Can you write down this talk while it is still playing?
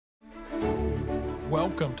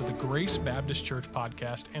Welcome to the Grace Baptist Church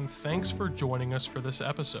podcast, and thanks for joining us for this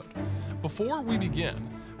episode. Before we begin,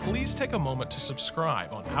 please take a moment to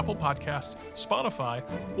subscribe on Apple Podcasts, Spotify,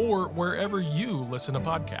 or wherever you listen to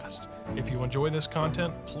podcasts. If you enjoy this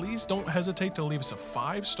content, please don't hesitate to leave us a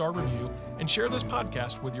 5-star review and share this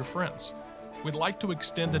podcast with your friends. We'd like to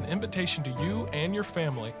extend an invitation to you and your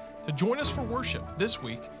family to join us for worship this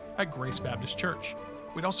week at Grace Baptist Church.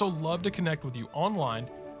 We'd also love to connect with you online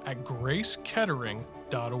at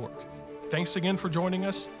gracekettering.org. Thanks again for joining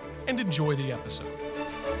us, and enjoy the episode.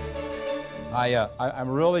 I'm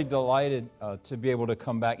really delighted to be able to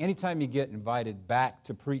come back. Anytime you get invited back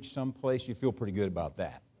to preach someplace, you feel pretty good about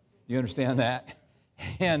that. You understand that?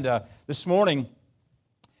 And this morning,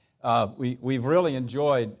 we've really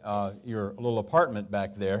enjoyed your little apartment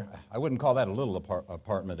back there. I wouldn't call that a little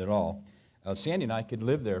apartment at all. Sandy and I could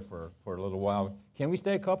live there for a little while. Can we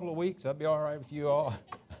stay a couple of weeks? That'd be all right with you all.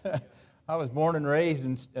 I was born and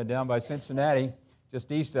raised down by Cincinnati,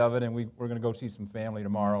 just east of it, and we're going to go see some family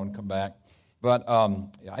tomorrow and come back. But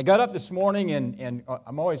I got up this morning, and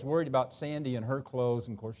I'm always worried about Sandy and her clothes,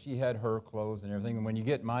 and of course she had her clothes and everything, and when you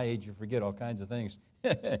get my age, you forget all kinds of things.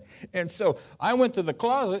 And so I went to the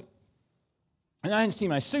closet, and I didn't see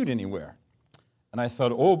my suit anywhere. And I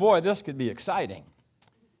thought, oh boy, this could be exciting.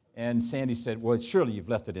 And Sandy said, well, surely you've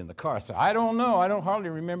left it in the car. I said, I don't know. I don't hardly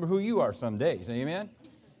remember who you are some days. Amen?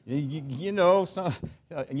 You know,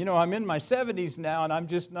 I'm in my 70s now, and I'm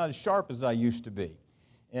just not as sharp as I used to be.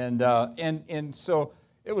 And so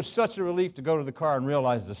it was such a relief to go to the car and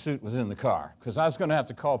realize the suit was in the car, because I was going to have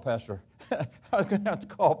to call Pastor. I was going to have to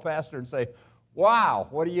call Pastor and say, wow,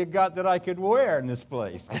 what do you got that I could wear in this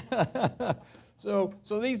place? So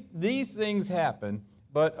these things happen.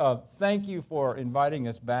 But thank you for inviting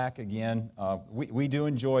us back again. We do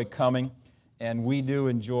enjoy coming, and we do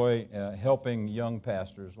enjoy helping young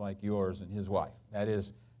pastors like yours and his wife. That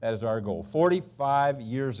is our goal. 45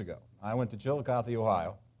 years ago, I went to Chillicothe,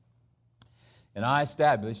 Ohio, and I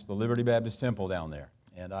established the Liberty Baptist Temple down there.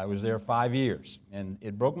 And I was there 5 years. And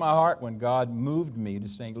it broke my heart when God moved me to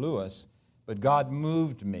St. Louis, but God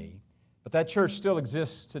moved me. But that church still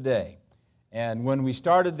exists today. And when we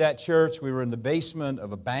started that church, we were in the basement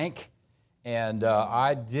of a bank, and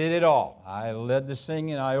I did it all. I led the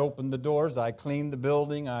singing, I opened the doors, I cleaned the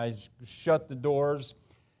building, I shut the doors,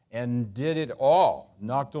 and did it all.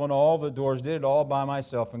 Knocked on all the doors, did it all by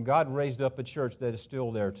myself, and God raised up a church that is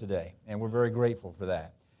still there today, and we're very grateful for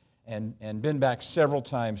that. And been back several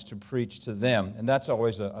times to preach to them, and that's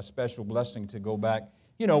always a special blessing to go back,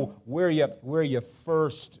 you know, where you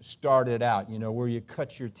first started out, you know, where you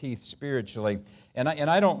cut your teeth spiritually. And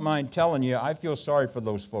I don't mind telling you, I feel sorry for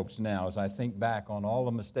those folks now as I think back on all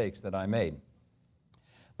the mistakes that I made.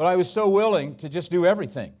 But I was so willing to just do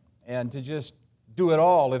everything and to just do it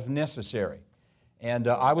all if necessary. And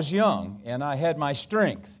I was young and I had my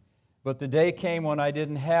strength. But the day came when I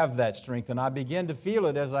didn't have that strength, and I began to feel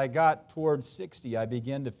it as I got towards 60. I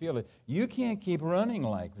began to feel it. You can't keep running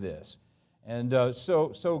like this. And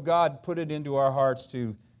so God put it into our hearts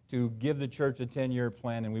to give the church a 10-year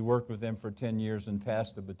plan, and we worked with them for 10 years and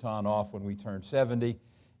passed the baton off when we turned 70.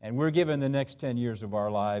 And we're given the next 10 years of our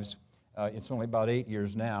lives, it's only about 8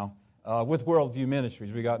 years now, with Worldview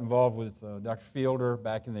Ministries. We got involved with Dr. Fielder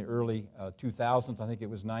back in the early 2000s. I think it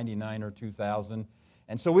was 99 or 2000.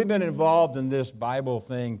 And so we've been involved in this Bible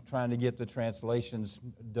thing, trying to get the translations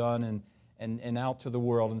done and out to the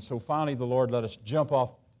world. And so finally the Lord let us jump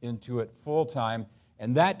off into it full time,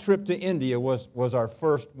 and that trip to India was our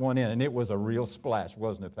first one in, and it was a real splash,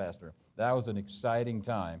 wasn't it, Pastor? That was an exciting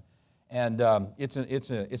time, and it's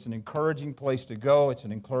an encouraging place to go. It's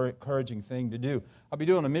an encouraging thing to do. I'll be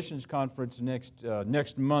doing a missions conference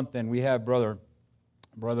next month, and we have Brother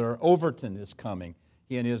Overton is coming.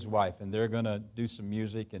 He and his wife, and they're going to do some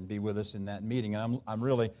music and be with us in that meeting. I'm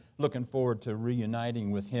really looking forward to reuniting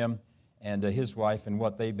with him and his wife and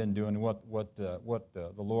what they've been doing and what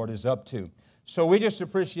the Lord is up to. So we just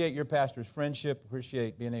appreciate your pastor's friendship,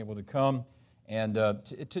 appreciate being able to come and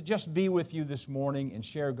to just be with you this morning and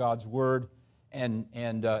share God's Word and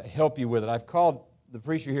help you with it. I've called the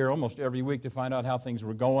preacher here almost every week to find out how things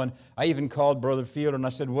were going. I even called Brother Fielder and I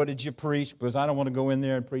said, what did you preach? Because I don't want to go in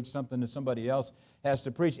there and preach something that somebody else has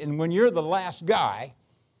to preach. And when you're the last guy,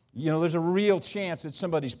 you know, there's a real chance that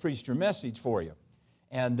somebody's preached your message for you.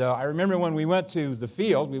 And I remember when we went to the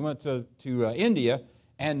field, we went to India,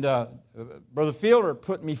 and Brother Fielder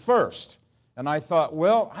put me first. And I thought,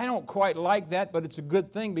 well, I don't quite like that, but it's a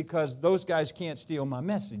good thing because those guys can't steal my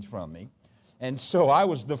message from me. And so I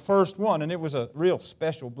was the first one, and it was a real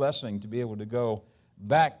special blessing to be able to go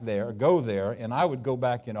there, and I would go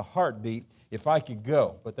back in a heartbeat if I could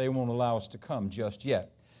go, but they won't allow us to come just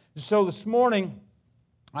yet. So this morning,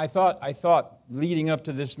 I thought leading up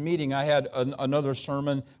to this meeting, I had another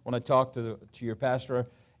sermon when I talked to your pastor,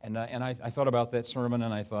 and I thought about that sermon,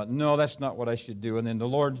 and I thought, no, that's not what I should do. And then the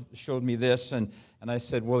Lord showed me this, and I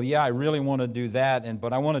said, well, yeah, I really want to do that,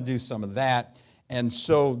 but I want to do some of that. And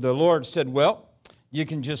so the Lord said, well, you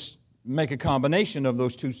can just make a combination of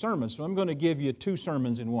those two sermons. So I'm going to give you two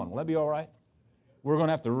sermons in one. Will that be all right? We're going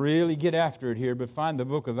to have to really get after it here, but find the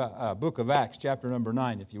book of Acts, chapter number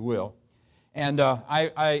 9, if you will. And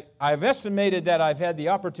I've estimated that I've had the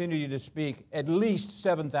opportunity to speak at least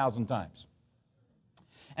 7,000 times.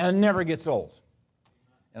 And it never gets old.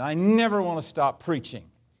 And I never want to stop preaching.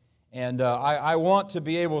 And I want to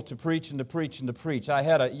be able to preach and to preach and to preach.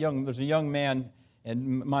 There's a young man,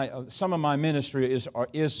 and some of my ministry is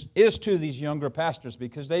to these younger pastors,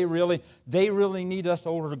 because they really need us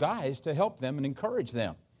older guys to help them and encourage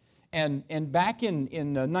them. And back in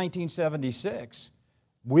 1976,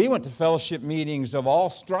 we went to fellowship meetings of all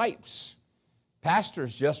stripes.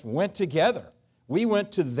 Pastors just went together. We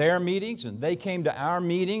went to their meetings and they came to our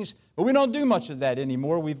meetings, but we don't do much of that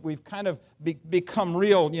anymore. We've kind of become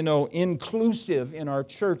real, inclusive in our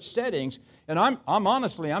church settings. And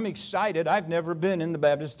I'm excited. I've never been in the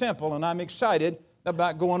Baptist Temple, and I'm excited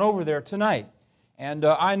about going over there tonight. And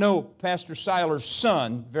I know Pastor Seiler's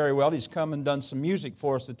son very well. He's come and done some music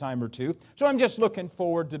for us a time or two. So I'm just looking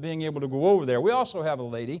forward to being able to go over there. We also have a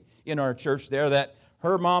lady in our church there that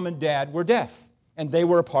her mom and dad were deaf, and they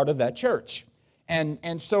were a part of that church.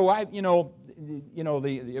 And so it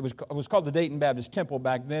was called the Dayton Baptist Temple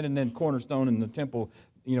back then, and then Cornerstone and the Temple,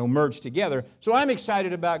 merged together. So I'm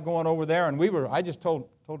excited about going over there, and I just told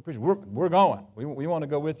the preacher, we're going. We want to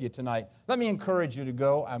go with you tonight. Let me encourage you to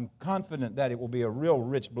go. I'm confident that it will be a real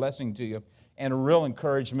rich blessing to you and a real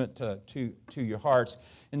encouragement to your hearts.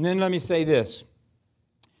 And then let me say this.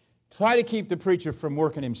 Try to keep the preacher from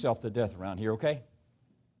working himself to death around here, okay?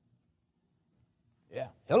 Yeah.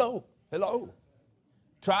 Hello.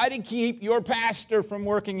 Try to keep your pastor from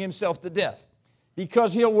working himself to death,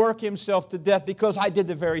 because he'll work himself to death, because I did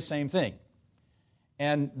the very same thing.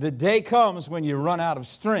 And the day comes when you run out of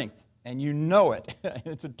strength, and you know it.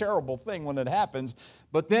 It's a terrible thing when it happens.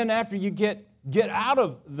 But then after you get out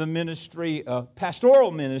of the ministry,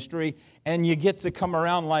 pastoral ministry, and you get to come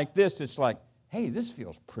around like this, it's like, hey, this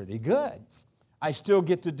feels pretty good. I still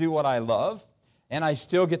get to do what I love, and I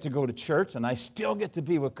still get to go to church, and I still get to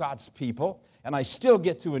be with God's people, and I still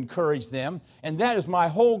get to encourage them. And that is my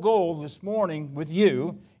whole goal this morning with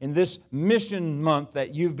you in this mission month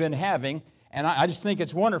that you've been having. And I just think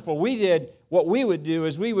it's wonderful. What we would do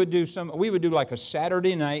is we would do like a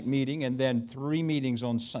Saturday night meeting, and then 3 meetings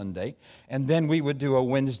on Sunday. And then we would do a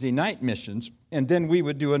Wednesday night missions. And then we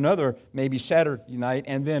would do another maybe Saturday night,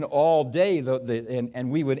 and then all day,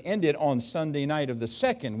 and we would end it on Sunday night of the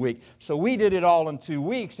second week. So we did it all in 2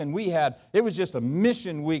 weeks, and it was just a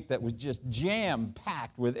mission week that was just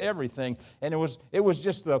jam-packed with everything. And it was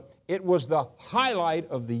the highlight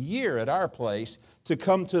of the year at our place to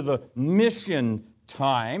come to the mission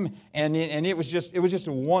time, and it was just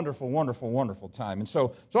a wonderful, wonderful, wonderful time. And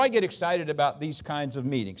so I get excited about these kinds of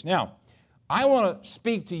meetings. Now, I want to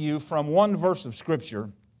speak to you from one verse of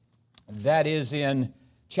Scripture that is in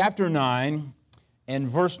chapter 9 and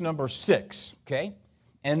verse number 6, okay?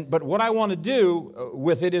 But what I want to do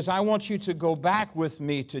with it is I want you to go back with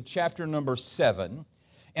me to chapter number 7,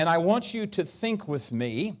 and I want you to think with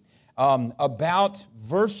me about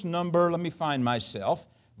verse number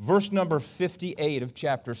 58 of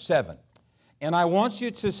chapter 7. And I want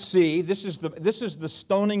you to see, this is the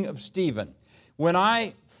stoning of Stephen. When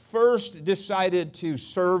I first decided to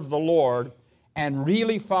serve the Lord and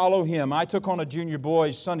really follow Him, I took on a junior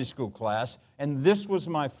boys Sunday school class, and this was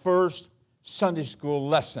my first Sunday school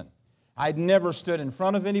lesson. I'd never stood in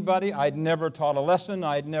front of anybody. I'd never taught a lesson.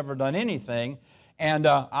 I'd never done anything. And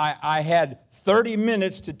I had 30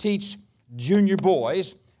 minutes to teach junior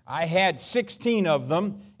boys. I had 16 of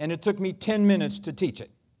them, and it took me 10 minutes to teach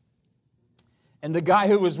it. And the guy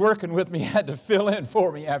who was working with me had to fill in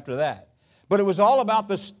for me after that. But it was all about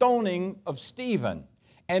the stoning of Stephen.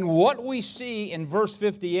 And what we see in verse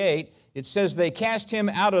 58, it says they cast him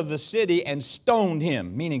out of the city and stoned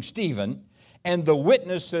him, meaning Stephen. And the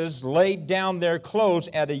witnesses laid down their clothes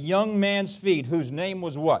at a young man's feet, whose name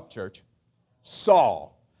was what, church?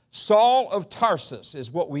 Saul. Saul of Tarsus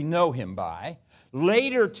is what we know him by.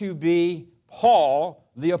 Later to be Paul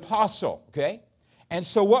the Apostle, okay? And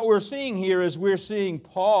so what we're seeing here is we're seeing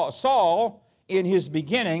Saul in his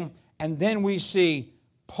beginning, and then we see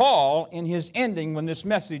Paul, in his ending when this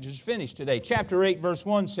message is finished today. Chapter 8, verse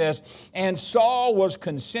 1 says, "And Saul was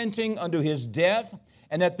consenting unto his death,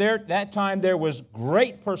 and at that time there was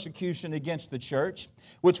great persecution against the church,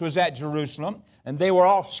 which was at Jerusalem. And they were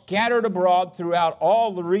all scattered abroad throughout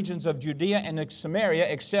all the regions of Judea and Samaria,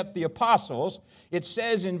 except the apostles." It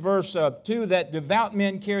says in verse 2 that devout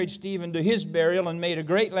men carried Stephen to his burial and made a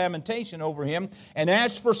great lamentation over him. And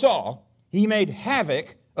as for Saul, he made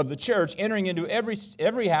havoc of the church, entering into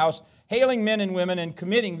every house, hailing men and women and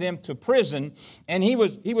committing them to prison. And he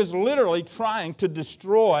was literally trying to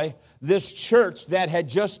destroy this church that had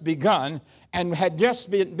just begun and had just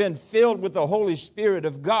been filled with the Holy Spirit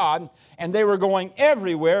of God. And they were going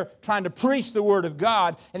everywhere trying to preach the Word of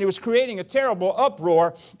God. And it was creating a terrible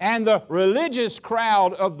uproar. And the religious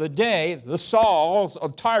crowd of the day, the Sauls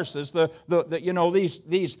of Tarsus,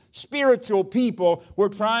 these spiritual people were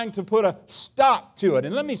trying to put a stop to it.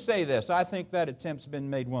 And let me say this. I think that attempt's been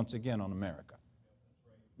made once again on America.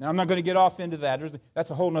 Now, I'm not going to get off into that. That's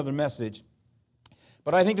a whole other message.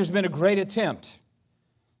 But I think there's been a great attempt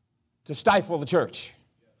to stifle the church,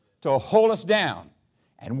 to hold us down.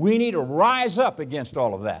 And we need to rise up against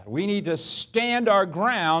all of that. We need to stand our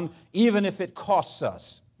ground even if it costs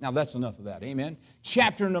us. Now, that's enough of that. Amen?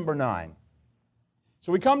 Chapter number 9.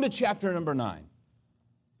 So we come to chapter number 9.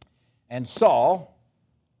 And Saul,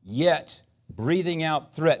 yet breathing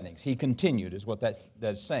out threatenings. He continued, is what that's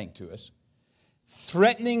saying to us.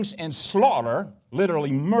 Threatenings and slaughter,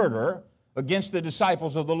 literally murder, against the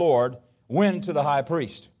disciples of the Lord, went to the high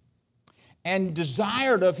priest, and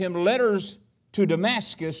desired of him letters to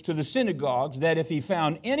Damascus, to the synagogues, that if he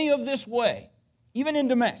found any of this way, even in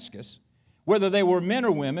Damascus, whether they were men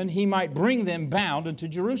or women, he might bring them bound unto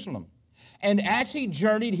Jerusalem. And as he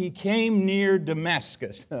journeyed, he came near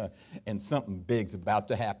Damascus. And something big's about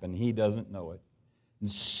to happen. He doesn't know it. And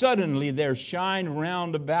suddenly there shined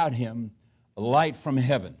round about him a light from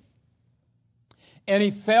heaven. And he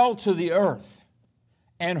fell to the earth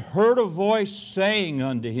and heard a voice saying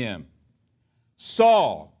unto him,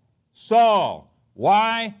 Saul, Saul,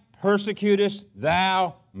 why persecutest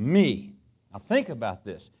thou me? Now think about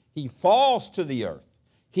this. He falls to the earth.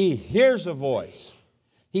 He hears a voice.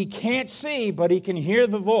 He can't see, but he can hear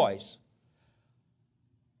the voice.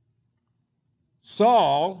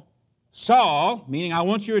 Saul, Saul, meaning I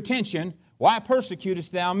want your attention, why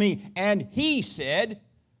persecutest thou me? And he said,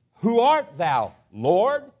 Who art thou,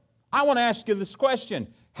 Lord? I want to ask you this question.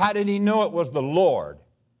 How did he know it was the Lord?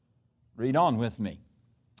 Read on with me.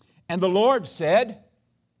 And the Lord said,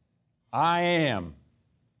 I am.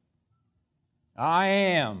 I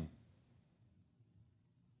am.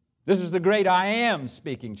 This is the great I am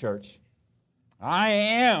speaking, church. I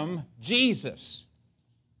am Jesus.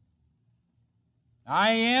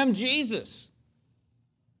 I am Jesus,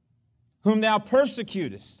 whom thou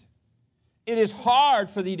persecutest. It is hard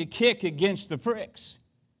for thee to kick against the pricks.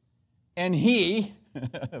 And he,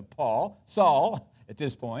 Saul, at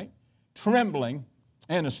this point, trembling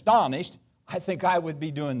and astonished, I think I would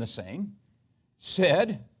be doing the same,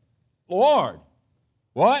 said, Lord,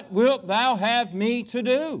 what wilt thou have me to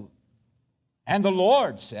do? And the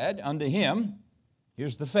Lord said unto him,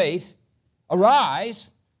 here's the faith,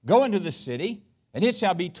 Arise, go into the city, and it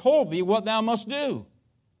shall be told thee what thou must do.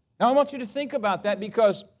 Now I want you to think about that,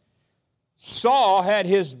 because Saul had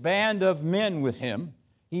his band of men with him.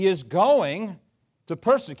 He is going to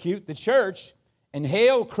persecute the church and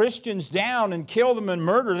hail Christians down and kill them and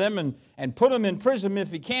murder them and put them in prison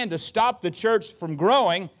if he can to stop the church from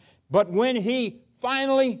growing. But when he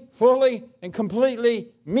finally, fully, and completely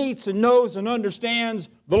meets and knows and understands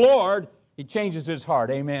the Lord, he changes his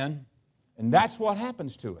heart. Amen? And that's what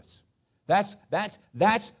happens to us. That's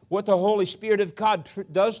what the Holy Spirit of God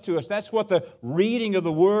does to us. That's what the reading of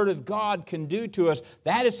the Word of God can do to us.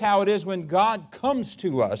 That is how it is when God comes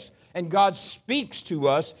to us and God speaks to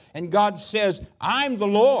us and God says, I'm the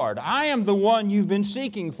Lord. I am the one you've been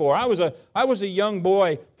seeking for. I was a young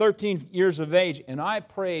boy, 13 years of age, and I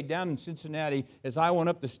prayed down in Cincinnati as I went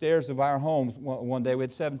up the stairs of our home one day. We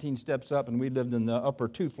had 17 steps up, and we lived in the upper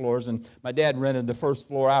 2 floors, and my dad rented the first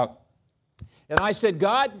floor out. And I said,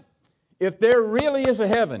 God, if there really is a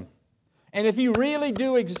heaven, and if you really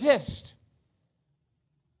do exist,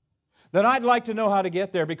 then I'd like to know how to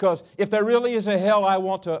get there, because if there really is a hell, I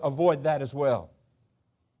want to avoid that as well.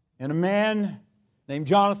 And a man named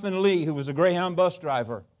Jonathan Lee, who was a Greyhound bus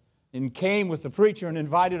driver, and came with the preacher and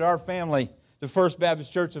invited our family to First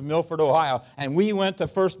Baptist Church of Milford, Ohio. And we went to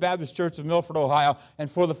First Baptist Church of Milford, Ohio,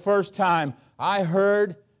 and for the first time, I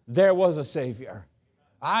heard there was a Savior.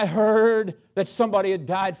 I heard that somebody had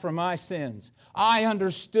died for my sins. I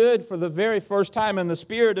understood for the very first time, and the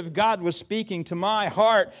Spirit of God was speaking to my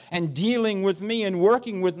heart and dealing with me and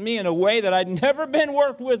working with me in a way that I'd never been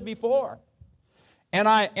worked with before. And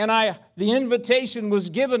the invitation was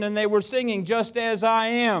given, and they were singing, Just As I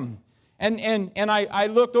Am. And I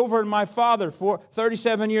looked over at my father,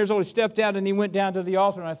 37 years old. He stepped out and he went down to the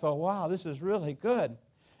altar, and I thought, wow, this is really good.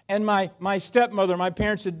 And my stepmother, my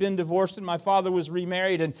parents had been divorced, and my father was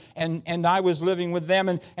remarried, and I was living with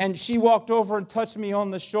them. And she walked over and touched me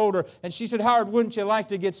on the shoulder, and she said, Howard, wouldn't you like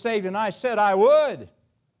to get saved? And I said, I would.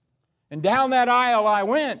 And down that aisle I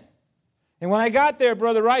went. And when I got there,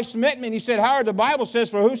 Brother Rice met me, and he said, Howard, the Bible says,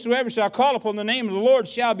 for whosoever shall call upon the name of the Lord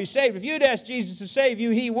shall be saved. If you'd ask Jesus to save you,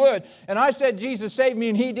 He would. And I said, Jesus saved me,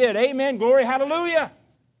 and He did. Amen, glory, hallelujah.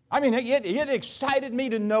 I mean, it excited me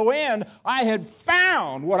to no end. I had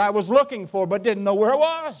found what I was looking for, but didn't know where it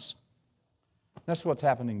was. That's what's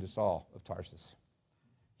happening to Saul of Tarsus.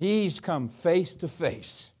 He's come face to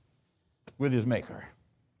face with his Maker.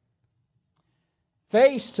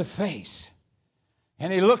 Face to face.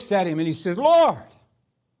 And he looks at him and he says, Lord,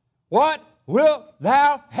 what wilt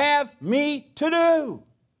thou have me to do?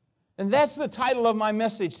 And that's the title of my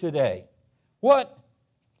message today. What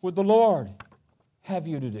would the Lord have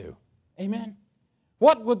you to do? Amen?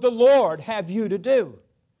 What would the Lord have you to do?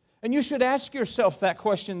 And you should ask yourself that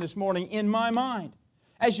question this morning in my mind.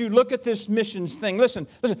 As you look at this missions thing, listen,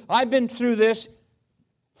 I've been through this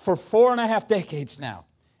for 4.5 decades now.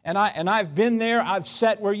 And I've been there. I've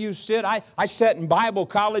sat where you sit. I sat in Bible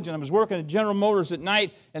college, and I was working at General Motors at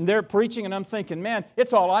night, and they're preaching, and I'm thinking, man,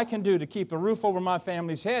 it's all I can do to keep a roof over my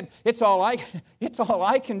family's head. It's all I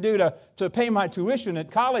can do to pay my tuition at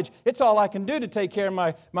college. It's all I can do to take care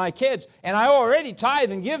of my kids. And I already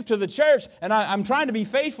tithe and give to the church, and I'm trying to be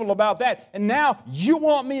faithful about that. And now you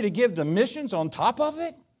want me to give to missions on top of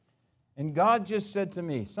it? And God just said to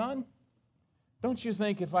me, son, don't you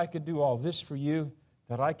think if I could do all this for you,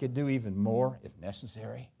 that I could do even more if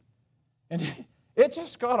necessary? And it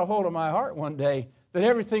just got a hold of my heart one day that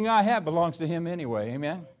everything I have belongs to Him anyway,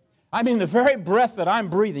 amen? I mean, the very breath that I'm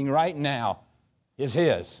breathing right now is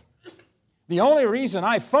His. The only reason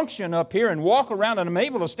I function up here and walk around and I'm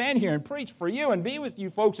able to stand here and preach for you and be with you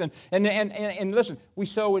folks, and listen, we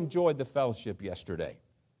so enjoyed the fellowship yesterday.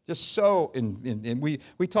 Just so, and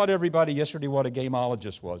we taught everybody yesterday what a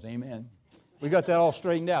gameologist was, amen? We got that all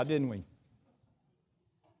straightened out, didn't we?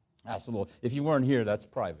 That's a little. If you weren't here, that's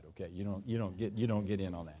private. Okay, you don't get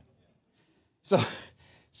in on that.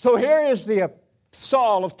 So here is the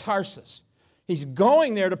Saul of Tarsus. He's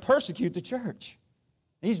going there to persecute the church.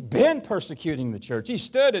 He's been persecuting the church. He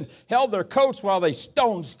stood and held their coats while they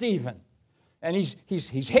stoned Stephen, and he's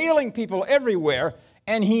healing people everywhere.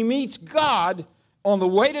 And he meets God on the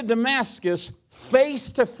way to Damascus,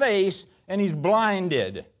 face to face, and he's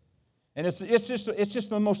blinded. And it's just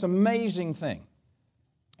the most amazing thing.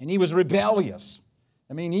 And he was rebellious.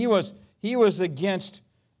 I mean, he was against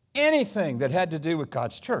anything that had to do with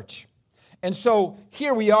God's church. And so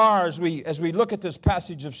here we are as we look at this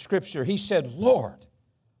passage of Scripture. He said, Lord,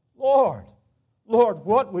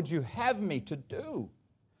 what would you have me to do?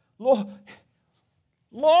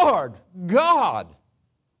 Lord, God,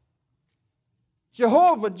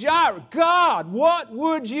 Jehovah Jireh, God, what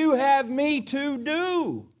would you have me to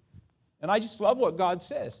do? And I just love what God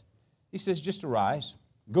says. He says, just arise.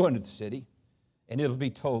 Go into the city, and it'll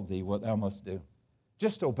be told thee what thou must do.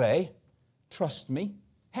 Just obey, trust me,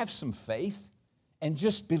 have some faith, and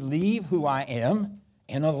just believe who I am,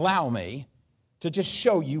 and allow me to just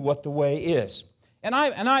show you what the way is. And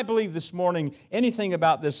I believe this morning, anything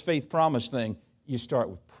about this faith promise thing, you start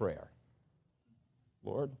with prayer.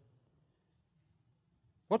 Lord,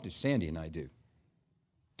 what do Sandy and I do?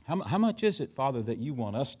 How much is it, Father, that you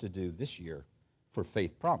want us to do this year for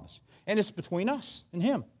faith promise? And it's between us and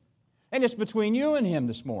Him. And it's between you and Him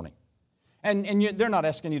this morning. And they're not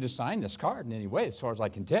asking you to sign this card in any way, as far as I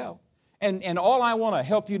can tell. And all I want to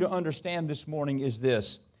help you to understand this morning is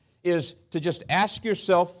this, is to just ask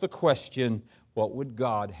yourself the question, what would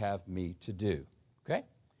God have me to do? Okay?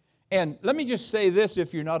 And let me just say this,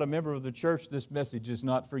 if you're not a member of the church, this message is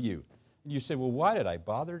not for you. And you say, well, why did I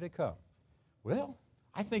bother to come? Well,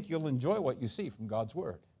 I think you'll enjoy what you see from God's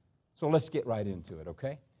Word. So let's get right into it,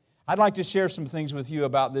 okay? I'd like to share some things with you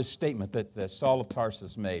about this statement that Saul of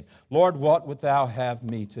Tarsus made. Lord, what wilt thou have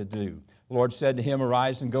me to do? The Lord said to him,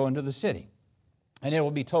 arise and go into the city, and it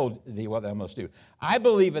will be told thee what thou must do. I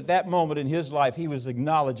believe at that moment in his life, he was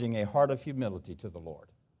acknowledging a heart of humility to the Lord.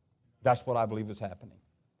 That's what I believe is happening.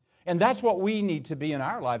 And that's what we need to be in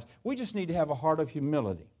our lives. We just need to have a heart of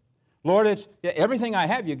humility. Lord, it's everything I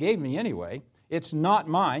have you gave me anyway. It's not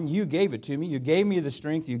mine. You gave it to me. You gave me the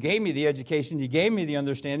strength. You gave me the education. You gave me the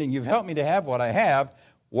understanding. You've helped me to have what I have.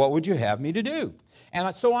 What would you have me to do?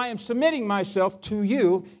 And so I am submitting myself to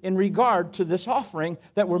you in regard to this offering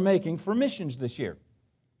that we're making for missions this year.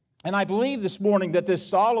 And I believe this morning that this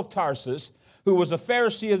Saul of Tarsus, who was a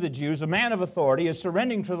Pharisee of the Jews, a man of authority, is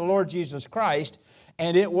surrendering to the Lord Jesus Christ,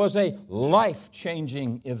 and it was a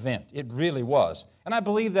life-changing event. It really was. And I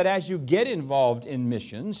believe that as you get involved in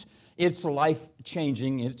missions, it's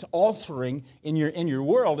life-changing, it's altering in your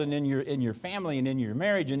world and in your family and in your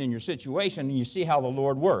marriage and in your situation, and you see how the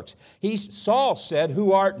Lord works. Saul said,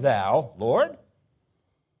 "Who art thou, Lord?"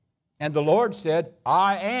 And the Lord said,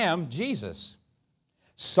 "I am Jesus."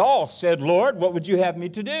 Saul said, "Lord, what would you have me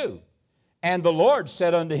to do?" And the Lord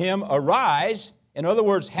said unto him, "Arise." In other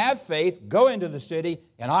words, have faith, go into the city,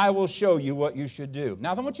 and I will show you what you should do.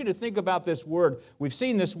 Now, I want you to think about this word. We've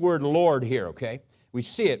seen this word Lord here, okay? We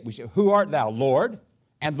see it. We say, "Who art thou, Lord?"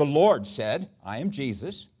 And the Lord said, "I am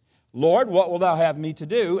Jesus." "Lord, what wilt thou have me to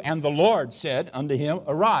do?" And the Lord said unto him,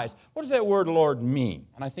 "Arise." What does that word Lord mean?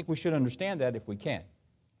 And I think we should understand that if we can.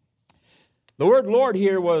 The word Lord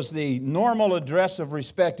here was the normal address of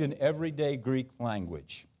respect in everyday Greek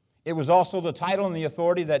language. It was also the title and the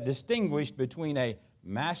authority that distinguished between a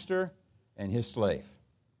master and his slave.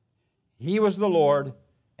 He was the Lord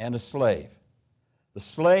and a slave. The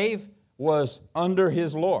slave was under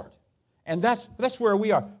his Lord. And that's where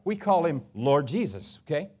we are. We call him Lord Jesus,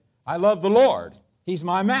 okay? I love the Lord. He's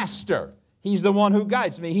my master. He's the one who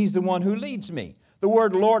guides me. He's the one who leads me. The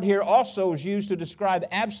word Lord here also is used to describe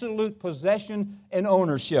absolute possession and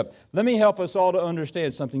ownership. Let me help us all to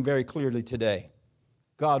understand something very clearly today.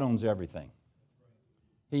 God owns everything.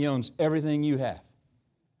 He owns everything you have.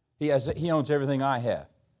 He owns everything I have.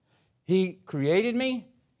 He created me.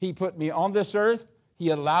 He put me on this earth. He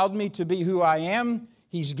allowed me to be who I am.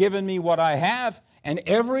 He's given me what I have. And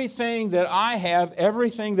everything that I have,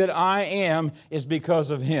 everything that I am, is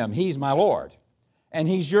because of Him. He's my Lord. And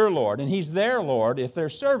He's your Lord. And He's their Lord if they're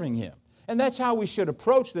serving Him. And that's how we should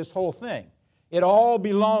approach this whole thing. It all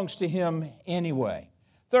belongs to Him anyway.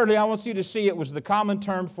 Thirdly, I want you to see it was the common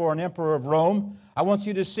term for an emperor of Rome. I want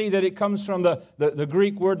you to see that it comes from the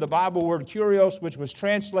Greek word, the Bible word kurios, which was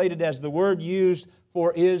translated as the word used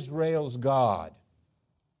for Israel's God.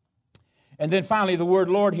 And then finally, the word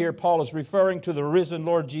Lord here, Paul is referring to the risen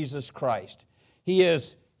Lord Jesus Christ. He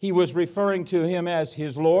was referring to Him as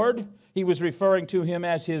His Lord. He was referring to Him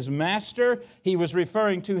as His Master. He was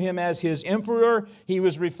referring to Him as His Emperor. He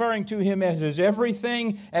was referring to Him as His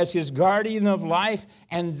everything, as His guardian of life.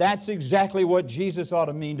 And that's exactly what Jesus ought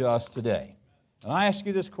to mean to us today. And I ask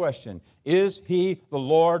you this question: is He the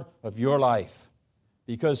Lord of your life?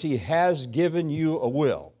 Because He has given you a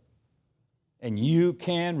will, and you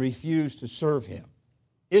can refuse to serve Him.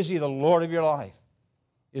 Is He the Lord of your life?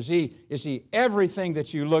 Is He everything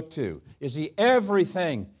that you look to? Is He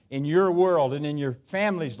everything in your world and in your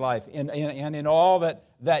family's life and in all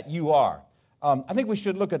that you are? I think we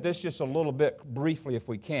should look at this just a little bit briefly if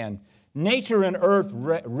we can. Nature and earth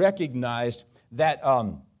recognized that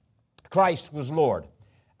Christ was Lord.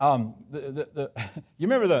 You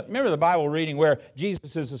remember the Bible reading where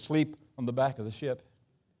Jesus is asleep on the back of the ship?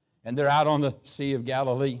 And they're out on the Sea of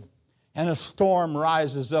Galilee. And a storm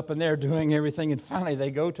rises up and they're doing everything. And finally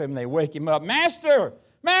they go to Him and they wake Him up. "Master,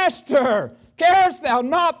 Master, carest thou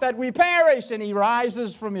not that we perish?" And He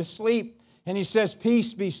rises from His sleep and He says,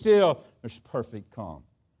 "Peace, be still." There's perfect calm.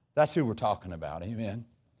 That's who we're talking about, amen.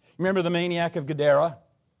 Remember the maniac of Gadara?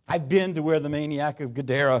 I've been to where the maniac of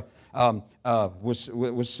Gadara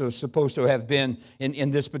was supposed to have been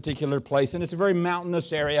in this particular place. And it's a very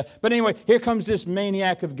mountainous area. But anyway, here comes this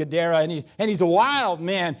maniac of Gadara, and he's a wild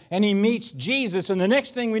man, and he meets Jesus. And the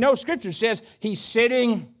next thing we know, Scripture says, he's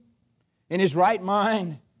sitting in his right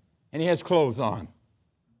mind, and he has clothes on.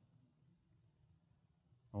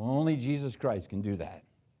 Only Jesus Christ can do that,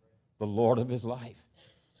 the Lord of his life.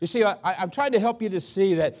 You see, I'm trying to help you to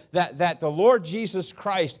see that the Lord Jesus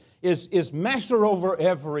Christ is master over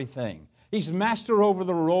everything. He's master over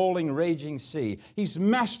the rolling, raging sea. He's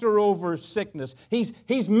master over sickness.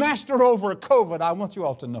 He's master over COVID. I want you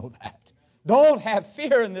all to know that. Don't have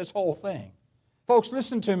fear in this whole thing. Folks,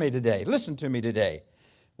 listen to me today. Listen to me today.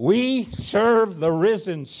 We serve the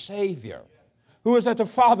risen Savior who is at the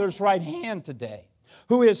Father's right hand today,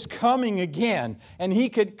 who is coming again. And He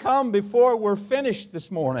could come before we're finished this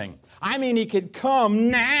morning. I mean, He could come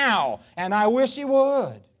now, and I wish He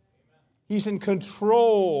would. He's in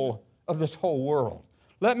control of this whole world.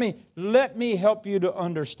 Let me help you to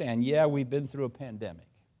understand. Yeah, we've been through a pandemic.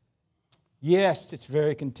 Yes, it's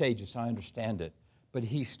very contagious. I understand it. But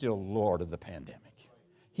He's still Lord of the pandemic.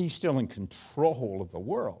 He's still in control of the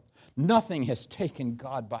world. Nothing has taken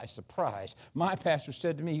God by surprise. My pastor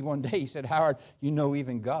said to me one day, he said, Howard, you know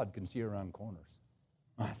even God can see around corners.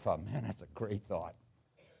 I thought, man, that's a great thought.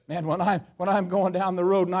 Man, when I'm going down the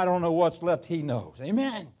road and I don't know what's left, He knows.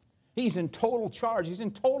 Amen. He's in total charge. He's in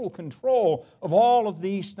total control of all of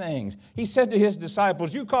these things. He said to His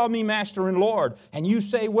disciples, you call me Master and Lord, and you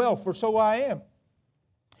say, well, for so I am.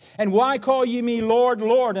 And why call ye me Lord,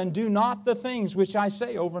 Lord, and do not the things which I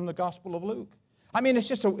say, over in the Gospel of Luke? I mean, it's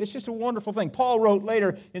just a wonderful thing. Paul wrote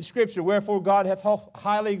later in Scripture, wherefore God hath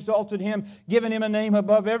highly exalted Him, given Him a name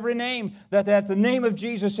above every name, that at the name of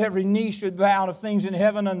Jesus every knee should bow, of things in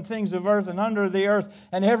heaven and things of earth and under the earth,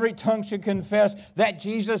 and every tongue should confess that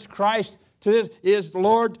Jesus Christ is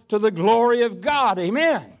Lord, to the glory of God.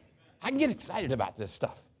 Amen. I can get excited about this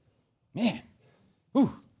stuff. Man.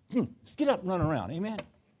 Let's get up and run around. Amen.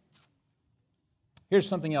 Here's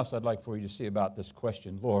something else I'd like for you to see about this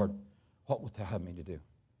question, Lord, what would Thou have me to do?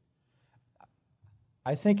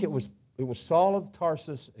 I think it was Saul of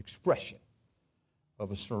Tarsus' expression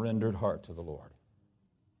of a surrendered heart to the Lord.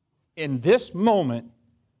 In this moment,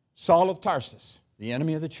 Saul of Tarsus, the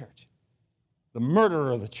enemy of the church, the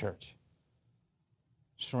murderer of the church,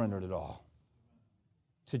 surrendered it all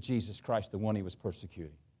to Jesus Christ, the one he was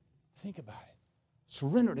persecuting. Think about it.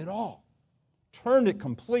 Surrendered it all. Turned it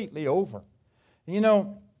completely over. You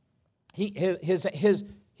know, his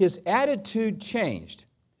attitude changed.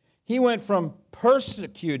 He went from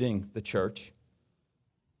persecuting the church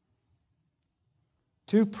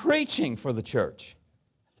to preaching for the church.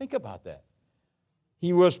 Think about that.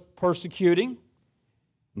 He was persecuting.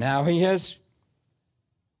 Now he is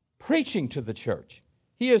preaching to the church.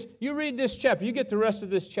 You read this chapter, you get the rest of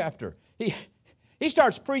this chapter. He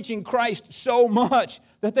starts preaching Christ so much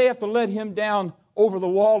that they have to let him down over the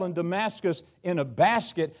wall in Damascus in a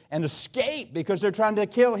basket and escape because they're trying to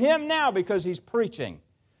kill him now because he's preaching.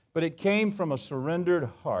 But it came from a surrendered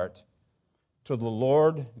heart to the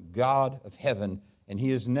Lord God of heaven, and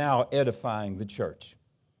he is now edifying the church.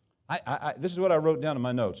 This is what I wrote down in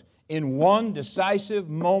my notes. In one decisive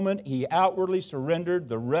moment, he outwardly surrendered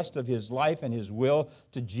the rest of his life and his will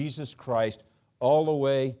to Jesus Christ, all the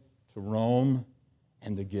way to Rome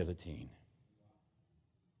and the guillotine.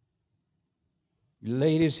 He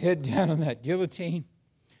laid his head down on that guillotine.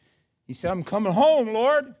 He said, I'm coming home,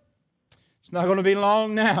 Lord. It's not going to be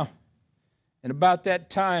long now. And about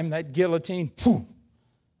that time, that guillotine,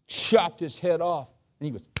 chopped his head off. And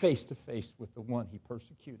he was face to face with the one he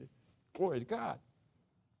persecuted. Glory to God.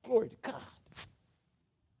 Glory to God.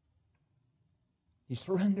 He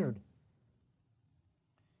surrendered.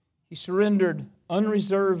 He surrendered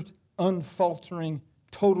unreserved, unfaltering,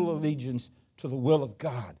 total allegiance to the will of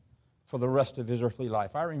God for the rest of his earthly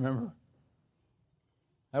life. I remember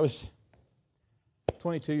I was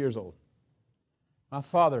 22 years old. My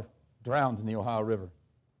father drowned in the Ohio River.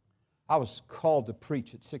 I was called to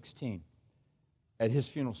preach at 16 at his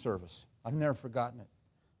funeral service. I've never forgotten it.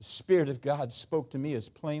 The Spirit of God spoke to me as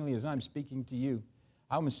plainly as I'm speaking to you.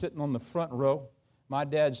 I was sitting on the front row. My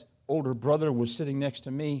dad's older brother was sitting next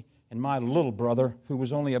to me, and my little brother, who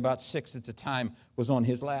was only about 6 at the time, was on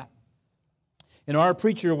his lap. And our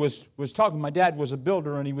preacher was talking. My dad was a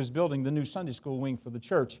builder, and he was building the new Sunday school wing for the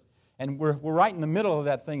church. And we're right in the middle of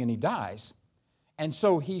that thing, and he dies. And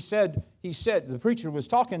so he said, the preacher was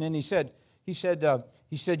talking, and he said,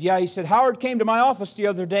 Howard came to my office the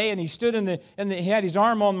other day, and he stood he had his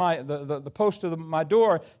arm on the post of my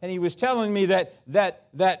door, and he was telling me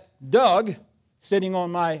that Doug, sitting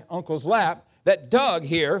on my uncle's lap, that Doug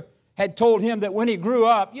here had told him that when he grew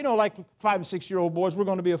up, you know, like 5 and 6-year-old boys, we're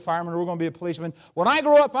going to be a fireman or we're going to be a policeman. When I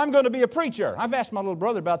grow up, I'm going to be a preacher. I've asked my little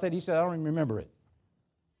brother about that. He said, I don't even remember it.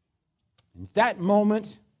 And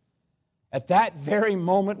at that very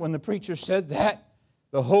moment when the preacher said that,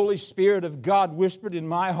 the Holy Spirit of God whispered in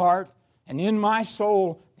my heart and in my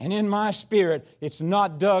soul and in my spirit, it's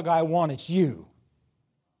not Doug I want, it's you.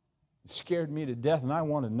 It scared me to death, and I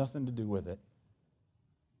wanted nothing to do with it.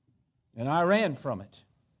 And I ran from it.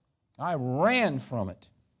 I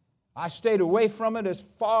stayed away from it as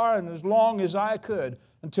far and as long as I could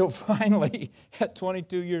until finally, at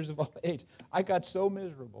 22 years of age, I got so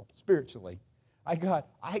miserable spiritually. I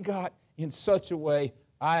got in such a way,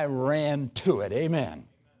 I ran to it. Amen. And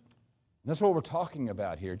that's what we're talking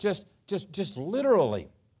about here. Just literally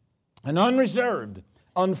an unreserved,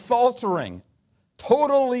 unfaltering,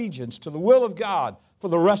 total allegiance to the will of God for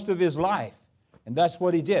the rest of his life. And that's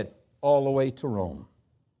what he did, all the way to Rome.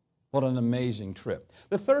 What an amazing trip.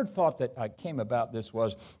 The third thought that came about this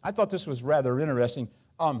was, I thought this was rather interesting.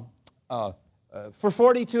 For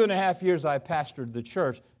 42 and a half years, I pastored the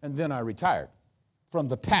church, and then I retired. from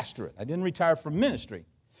the pastorate. I didn't retire from ministry.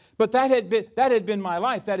 But that had been my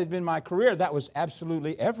life. That had been my career. That was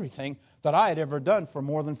absolutely everything that I had ever done for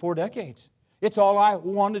more than 4 decades. It's all I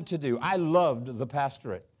wanted to do. I loved the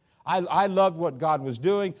pastorate. I loved what God was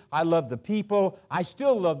doing. I loved the people. I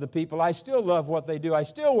still love the people. I still love what they do. I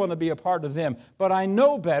still want to be a part of them. But I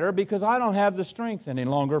know better because I don't have the strength any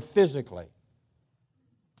longer physically.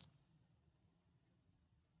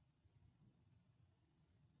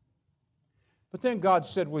 But then God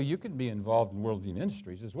said, well, you can be involved in worldly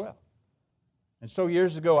ministries as well. And so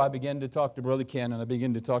years ago, I began to talk to Brother Ken, and I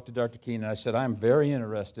began to talk to Dr. Keene, and I said, I'm very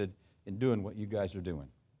interested in doing what you guys are doing.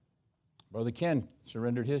 Brother Ken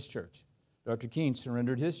surrendered his church. Dr. Keene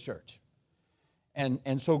surrendered his church.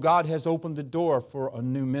 And so God has opened the door for a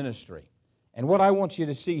new ministry. And what I want you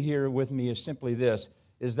to see here with me is simply this,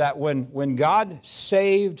 is that when God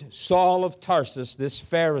saved Saul of Tarsus, this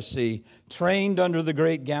Pharisee trained under the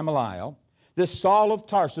great Gamaliel, this Saul of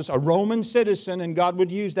Tarsus, a Roman citizen, and God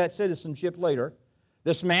would use that citizenship later,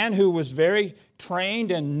 this man who was very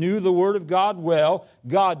trained and knew the Word of God well,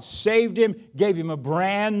 God saved him, gave him a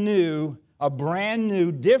brand new,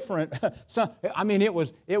 different,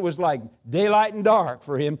 it was like daylight and dark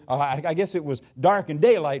for him. I guess it was dark and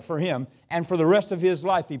daylight for him. And for the rest of his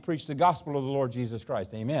life, he preached the gospel of the Lord Jesus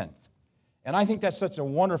Christ. Amen. And I think that's such a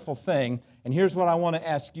wonderful thing. And here's what I want to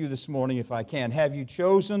ask you this morning, if I can. Have you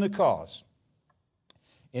chosen a cause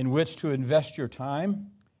in which to invest your time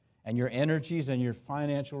and your energies and your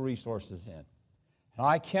financial resources in? And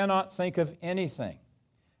I cannot think of anything.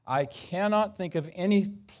 I cannot think of any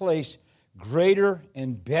place greater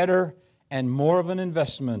and better and more of an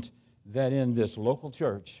investment than in this local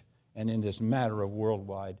church and in this matter of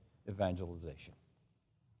worldwide evangelization.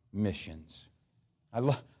 Missions. I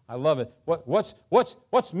love it.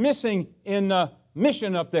 What's missing in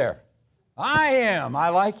mission up there? I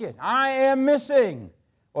like it. I am missing.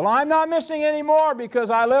 Well, I'm not missing anymore because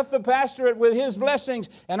I left the pastorate with his blessings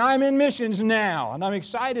and I'm in missions now. And I'm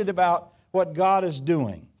excited about what God is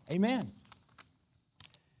doing. Amen.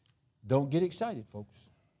 Don't get excited, folks.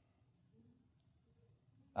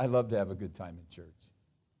 I love to have a good time in church.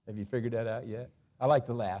 Have you figured that out yet? I like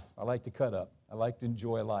to laugh. I like to cut up. I like to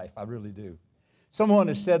enjoy life. I really do. Someone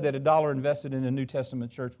has said that $1 invested in a New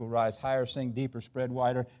Testament church will rise higher, sink deeper, spread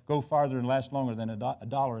wider, go farther, and last longer than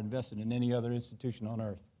 $1 invested in any other institution on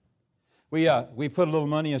earth. We put a little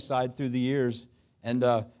money aside through the years, and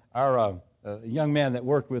our young man that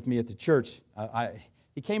worked with me at the church,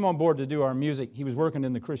 he came on board to do our music. He was working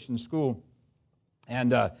in the Christian school,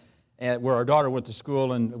 and where our daughter went to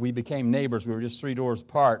school, and we became neighbors. We were just 3 doors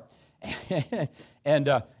apart,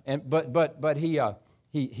 but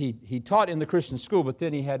he taught in the Christian school. But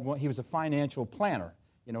then he was a financial planner.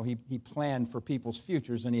 You know, he planned for people's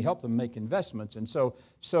futures and he helped them make investments. And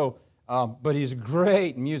but he's a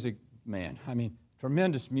great music man. I mean,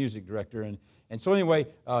 tremendous music director. And so anyway,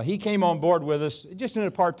 he came on board with us just in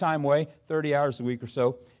a part-time way, 30 hours a week or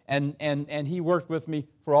so. And he worked with me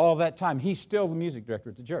for all that time. He's still the music director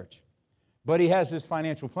at the church. But he has this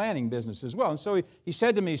financial planning business as well. And so he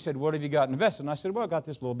said to me, he said, what have you got invested? And I said, well, I got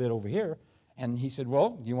this little bit over here. And he said, well,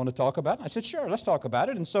 do you want to talk about it? And I said, sure, let's talk about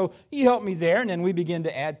it. And so he helped me there, and then we began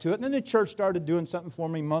to add to it. And then the church started doing something for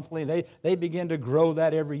me monthly. They began to grow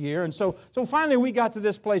that every year. And so finally we got to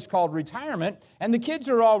this place called retirement, and the kids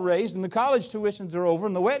are all raised, and the college tuitions are over,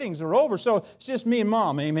 and the weddings are over. So it's just me and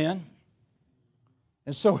Mom, amen?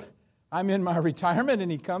 And so I'm in my retirement,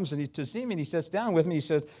 and he comes to see me, and he sits down with me. He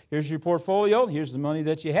says, here's your portfolio. Here's the money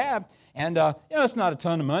that you have. And, it's not a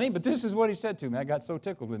ton of money, but this is what he said to me. I got so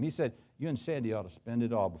tickled with him. He said, you and Sandy ought to spend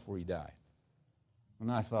it all before you die.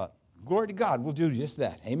 And I thought, glory to God, we'll do just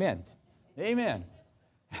that. Amen. Amen.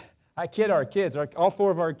 I kid our kids, all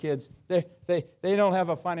 4 of our kids, they don't have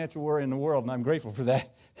a financial worry in the world, and I'm grateful for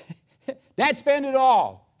that. Dad, spend it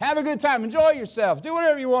all. Have a good time. Enjoy yourselves. Do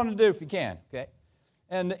whatever you want to do if you can. Okay?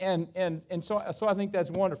 And so I think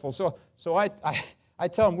that's wonderful. So I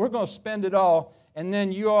tell them, we're going to spend it all, and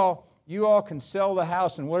then you all can sell the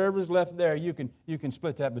house, and whatever's left there, you can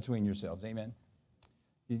split that between yourselves. Amen.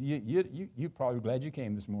 You're probably glad you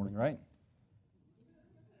came this morning, right?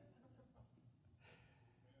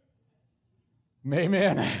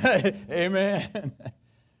 Amen. Amen.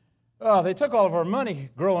 Oh, they took all of our money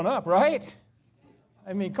growing up, right?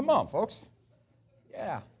 I mean, come on, folks.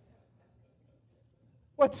 Yeah.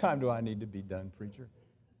 What time do I need to be done, preacher?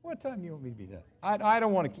 What time do you want me to be done? I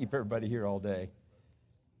don't want to keep everybody here all day.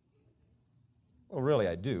 Well, really,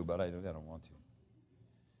 I do, but I don't want to.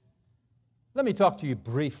 Let me talk to you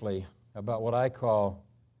briefly about what I call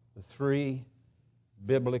the 3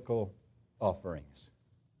 biblical offerings.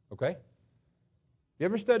 Okay? You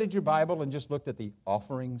ever studied your Bible and just looked at the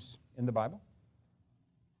offerings in the Bible?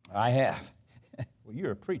 I have. Well, you're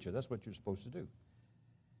a preacher. That's what you're supposed to do.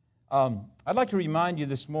 I'd like to remind you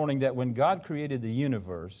this morning that when God created the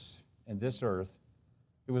universe and this earth,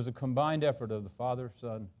 it was a combined effort of the Father,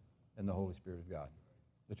 Son, and the Holy Spirit of God,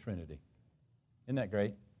 the Trinity. Isn't that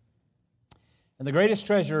great? And the greatest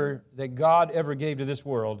treasure that God ever gave to this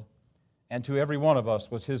world and to every one of us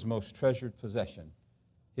was His most treasured possession,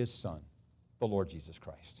 His Son, the Lord Jesus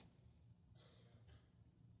Christ.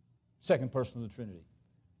 Second person of the Trinity.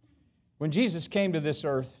 When Jesus came to this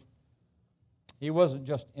earth, He wasn't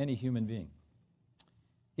just any human being.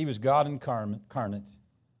 He was God incarnate,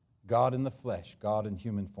 God in the flesh, God in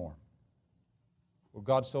human form. For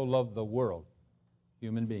God so loved the world,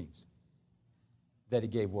 human beings, that He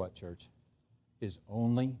gave what, church? His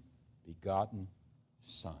only begotten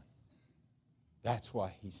Son. That's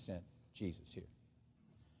why He sent Jesus here.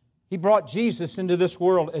 He brought Jesus into this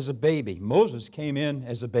world as a baby. Moses came in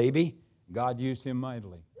as a baby. God used him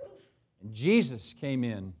mightily. And Jesus came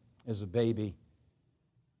in as a baby,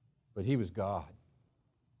 but He was God.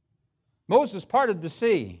 Moses parted the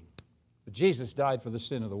sea, but Jesus died for the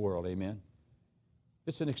sin of the world. Amen.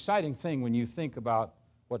 It's an exciting thing when you think about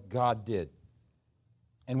what God did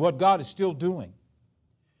and what God is still doing.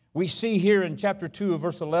 We see here in chapter 2 of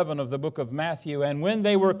verse 11 of the book of Matthew, and when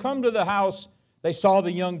they were come to the house, they saw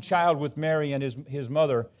the young child with Mary and his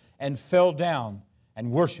mother, and fell down and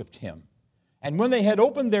worshiped Him. And when they had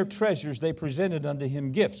opened their treasures, they presented unto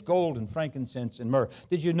Him gifts, gold and frankincense and myrrh.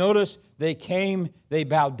 Did you notice they came, they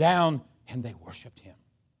bowed down, and they worshiped Him?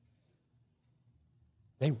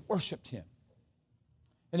 They worshiped Him.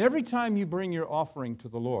 And every time you bring your offering to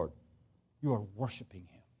the Lord, you are worshiping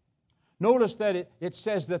Him. Notice that it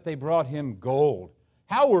says that they brought Him gold.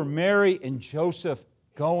 How were Mary and Joseph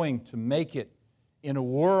going to make it in a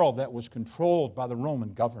world that was controlled by the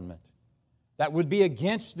Roman government? That would be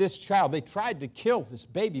against this child. They tried to kill this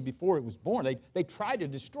baby before it was born. They tried to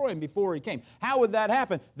destroy him before he came. How would that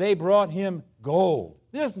happen? They brought him gold.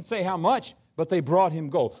 It doesn't say how much, but they brought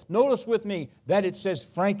him gold. Notice with me that it says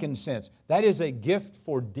frankincense. That is a gift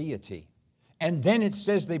for deity. And then it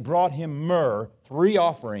says they brought him myrrh, 3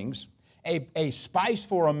 offerings, a spice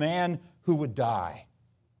for a man who would die.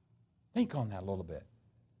 Think on that a little bit.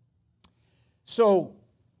 So,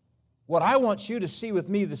 what I want you to see with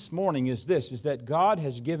me this morning is this, is that God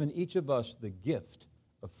has given each of us the gift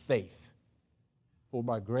of faith. For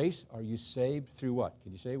by grace are you saved through what?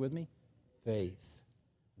 Can you say it with me? Faith.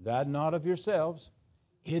 That not of yourselves.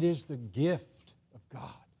 It is the gift of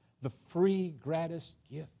God. The free, gratis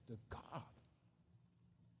gift of God.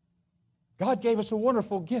 God gave us a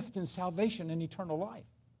wonderful gift in salvation and eternal life.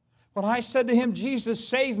 When I said to Him, Jesus,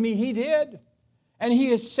 save me, He did. And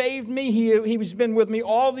He has saved me. He's been with me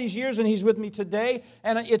all these years, and He's with me today.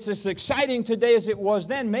 And it's as exciting today as it was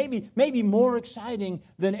then, maybe more exciting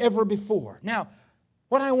than ever before. Now,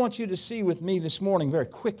 what I want you to see with me this morning, very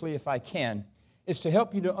quickly if I can, is to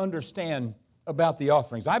help you to understand about the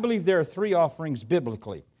offerings. I believe there are 3 offerings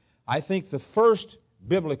biblically. I think the first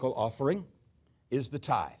biblical offering is the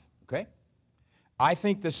tithe, okay? I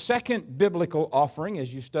think the second biblical offering,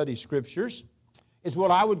 as you study Scriptures, is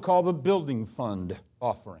what I would call the building fund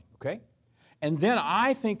offering, okay? And then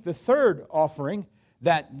I think the third offering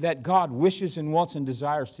that God wishes and wants and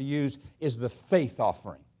desires to use is the faith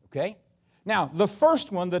offering, okay? Now, the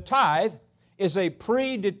first one, the tithe, is a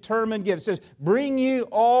predetermined gift. It says, bring you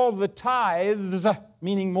all the tithes,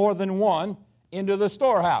 meaning more than one, into the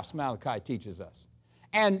storehouse, Malachi teaches us.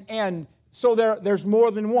 And so there's more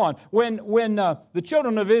than one. When the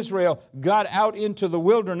children of Israel got out into the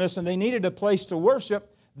wilderness and they needed a place to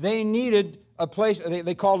worship, they needed a place,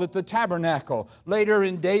 they called it the tabernacle. Later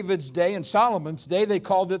in David's day and Solomon's day, they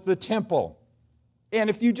called it the temple. And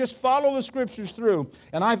if you just follow the Scriptures through,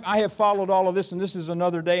 and I have followed all of this, and this is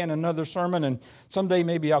another day and another sermon, and someday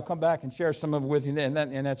maybe I'll come back and share some of it with you,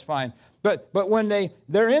 and that's fine. But when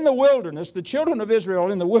they're in the wilderness, the children of Israel are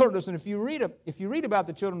in the wilderness, and if you read about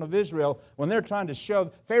the children of Israel, when they're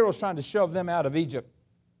Pharaoh's trying to shove them out of Egypt,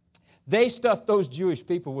 they stuffed those Jewish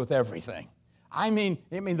people with everything. I mean,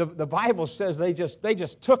 the Bible says they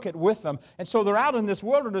just took it with them. And so they're out in this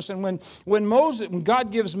wilderness, and when God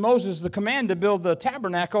gives Moses the command to build the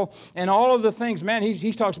tabernacle and all of the things, man,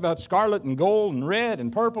 he talks about scarlet and gold and red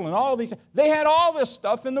and purple and all of these. They had all this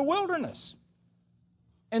stuff in the wilderness.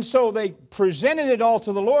 And so they presented it all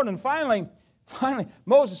to the Lord, and finally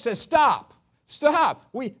Moses says, stop,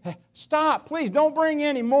 please, don't bring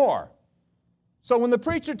any more. So when the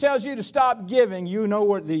preacher tells you to stop giving, you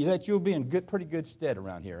know that you'll be in pretty good stead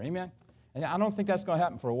around here. Amen? And I don't think that's going to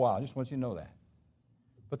happen for a while. I just want you to know that.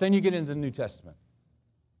 But then you get into the New Testament.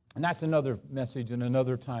 And that's another message and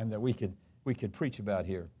another time that we could preach about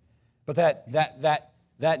here. But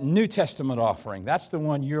that New Testament offering, that's the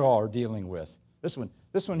one you all are dealing with. This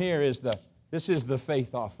one here is the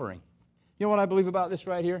faith offering. You know what I believe about this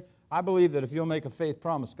right here? I believe that if you'll make a faith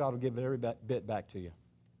promise, God will give it every bit back to you.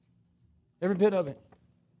 Every bit of it.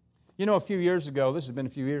 You know, a few years ago, this has been a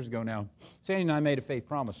few years ago now, Sandy and I made a faith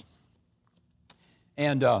promise.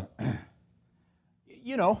 And,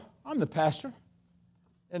 you know, I'm the pastor,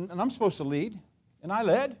 and I'm supposed to lead, and I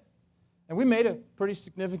led, and we made a pretty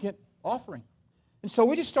significant offering. And so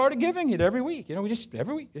we just started giving it every week. You know,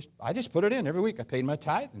 every week, I just put it in every week. I paid my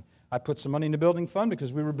tithe, and I put some money in the building fund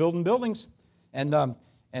because we were building buildings. And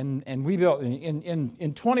we built,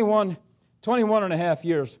 in 21 and a half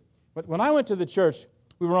years, but when I went to the church,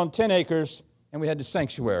 we were on 10 acres, and we had the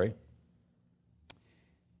sanctuary,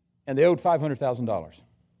 and they owed $500,000.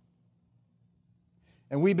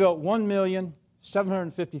 And we built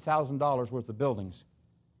 $1,750,000 worth of buildings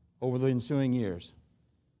over the ensuing years.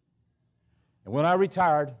 And when I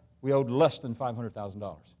retired, we owed less than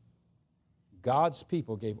 $500,000. God's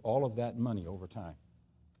people gave all of that money over time.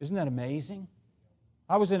 Isn't that amazing?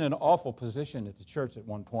 I was in an awful position at the church at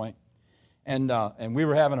one point, and we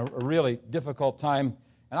were having a really difficult time.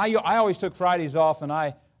 And I always took Fridays off, and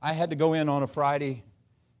I had to go in on a Friday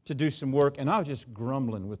to do some work, and I was just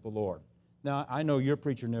grumbling with the Lord. Now, I know your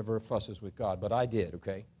preacher never fusses with God, but I did,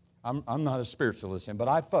 okay? I'm not as spiritual as him, but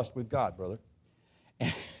I fussed with God, brother.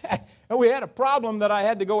 And we had a problem that I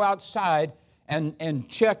had to go outside and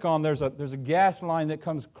check on. There's a gas line that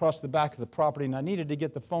comes across the back of the property, and I needed to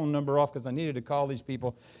get the phone number off because I needed to call these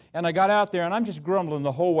people. And I got out there, and I'm just grumbling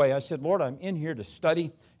the whole way. I said, Lord, I'm in here to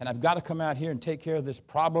study, and I've got to come out here and take care of this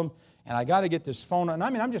problem, and I got to get this phone. And I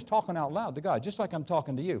mean, I'm just talking out loud to God, just like I'm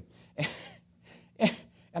talking to you.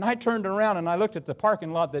 And I turned around and I looked at the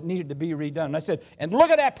parking lot that needed to be redone. And I said, and look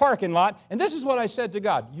at that parking lot. And this is what I said to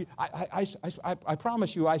God. I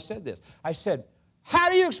promise you I said this. I said, how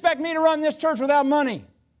do you expect me to run this church without money?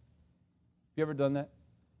 You ever done that?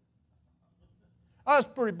 I was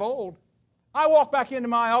pretty bold. I walk back into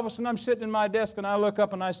my office and I'm sitting in my desk and I look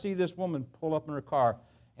up and I see this woman pull up in her car.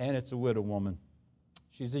 And it's a widow woman.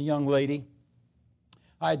 She's a young lady.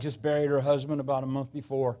 I had just buried her husband about a month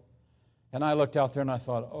before. And I looked out there and I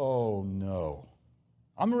thought, oh, no.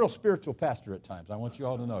 I'm a real spiritual pastor at times. I want you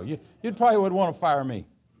all to know. You probably would want to fire me.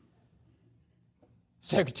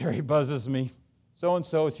 Secretary buzzes me.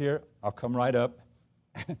 So-and-so is here. I'll come right up,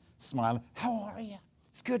 smiling. How are you?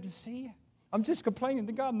 It's good to see you. I'm just complaining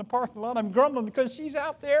to God in the parking lot. I'm grumbling because she's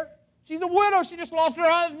out there. She's a widow. She just lost her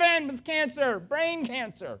husband with cancer, brain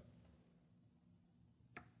cancer.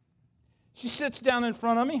 She sits down in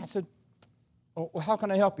front of me. I said, oh, well, how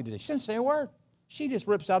can I help you today? She didn't say a word. She just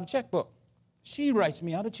rips out a checkbook. She writes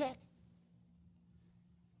me out a check.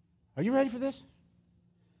 Are you ready for this?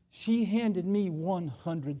 She handed me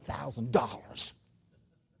 $100,000.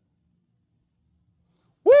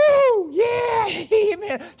 Woo! Yeah!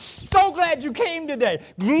 Amen. So glad you came today.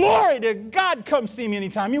 Glory to God. Come see me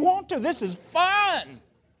anytime you want to. This is fun.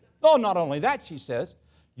 Oh, not only that, she says,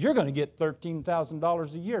 you're going to get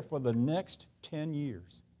 $13,000 a year for the next 10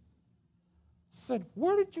 years. I said,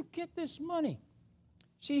 where did you get this money?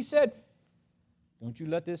 She said, don't you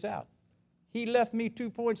let this out. He left me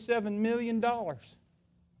 $2.7 million.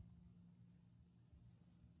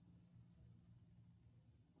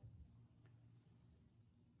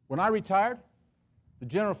 When I retired, the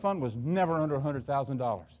general fund was never under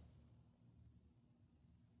 $100,000.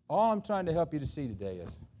 All I'm trying to help you to see today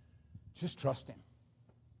is just trust Him.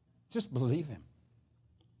 Just believe Him.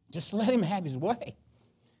 Just let Him have His way.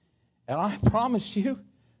 And I promise you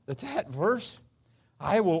that verse,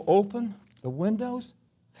 I will open the windows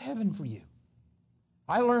of heaven for you.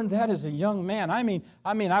 I learned that as a young man. I mean,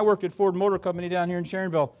 I worked at Ford Motor Company down here in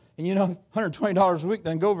Sharonville, and you know, $120 a week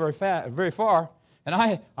doesn't go very far. And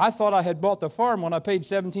I thought I had bought the farm when I paid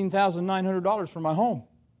 $17,900 for my home.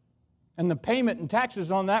 And the payment and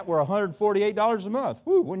taxes on that were $148 a month.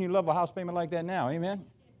 Whew, wouldn't you love a house payment like that now? Amen?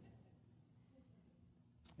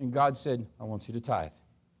 And God said, I want you to tithe.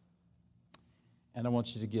 And I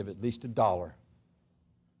want you to give at least $1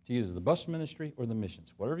 to either the bus ministry or the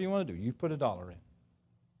missions. Whatever you want to do, you put $1 in.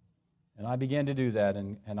 And I began to do that,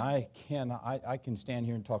 and I can stand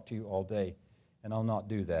here and talk to you all day, and I'll not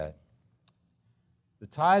do that. The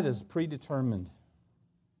tithe is predetermined.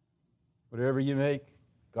 Whatever you make,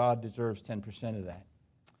 God deserves 10% of that.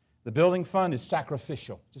 The building fund is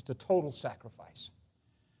sacrificial, just a total sacrifice.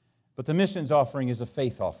 But the missions offering is a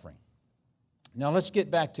faith offering. Now let's get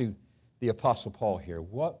back to the Apostle Paul here.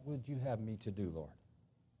 What would you have me to do, Lord?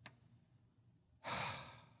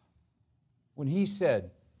 When he said,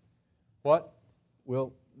 what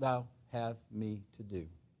wilt thou have me to do?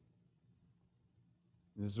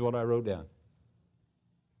 This is what I wrote down.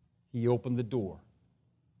 He opened the door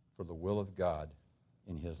for the will of God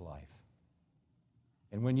in his life.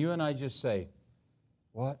 And when you and I just say,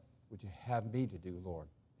 what would you have me to do, Lord?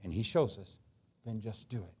 And he shows us, then just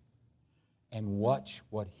do it. And watch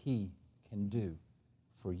what he can do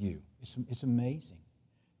for you. It's amazing.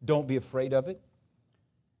 Don't be afraid of it.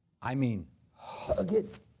 I mean, hug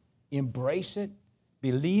it, embrace it,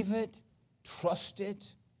 believe it, trust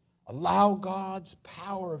it. Allow God's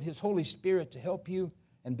power of his Holy Spirit to help you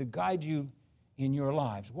and to guide you in your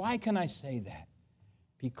lives. Why can I say that?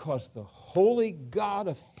 Because the holy God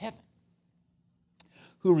of heaven,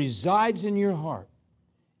 who resides in your heart,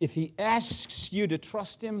 if he asks you to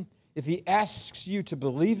trust him, if he asks you to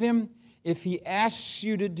believe him, if he asks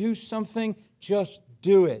you to do something, just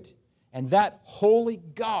do it. And that holy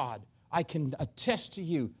God, I can attest to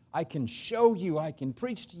you, I can show you, I can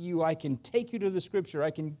preach to you, I can take you to the Scripture,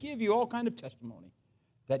 I can give you all kind of testimony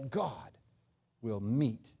that God will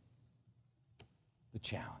meet the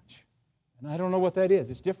challenge. And I don't know what that is.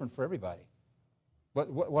 It's different for everybody. But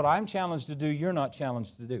what I'm challenged to do, you're not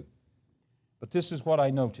challenged to do. But this is what I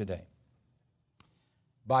know today.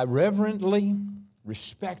 By reverently,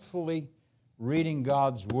 respectfully reading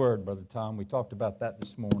God's Word, Brother Tom, we talked about that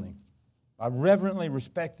this morning. By reverently,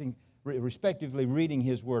 respectively reading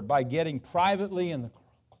His Word, by getting privately in the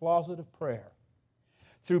closet of prayer,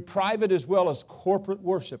 through private as well as corporate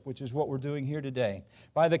worship, which is what we're doing here today,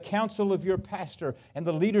 by the counsel of your pastor and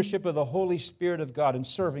the leadership of the Holy Spirit of God, and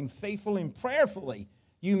serving faithfully and prayerfully,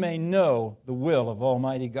 you may know the will of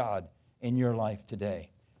Almighty God in your life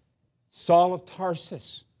today. Saul of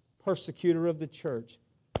Tarsus, persecutor of the church,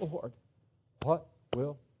 Lord, what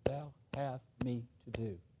wilt thou have me to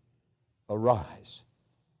do? Arise,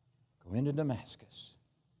 go into Damascus.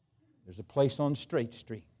 There's a place on Straight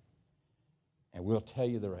Street, and we'll tell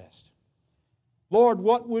you the rest. Lord,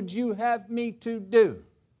 what would you have me to do?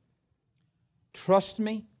 Trust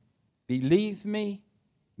me, believe me,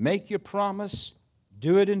 make your promise,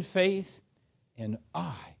 do it in faith, and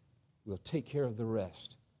I will take care of the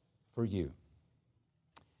rest for you.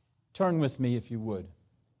 Turn with me, if you would,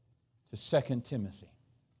 to 2 Timothy.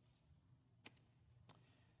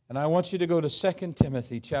 And I want you to go to 2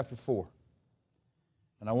 Timothy chapter 4.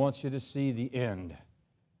 And I want you to see the end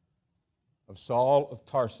of Saul of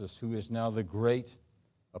Tarsus, who is now the great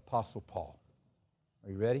Apostle Paul.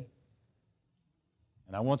 Are you ready?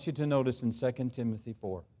 And I want you to notice in 2 Timothy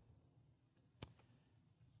 4.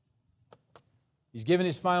 He's given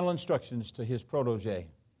his final instructions to his protege,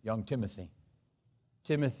 young Timothy.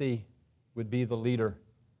 Timothy would be the leader,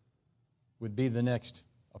 would be the next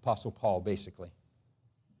Apostle Paul, basically.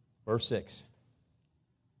 Verse 6.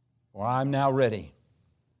 For I'm now ready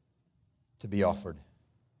to be offered.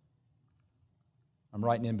 I'm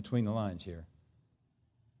writing in between the lines here.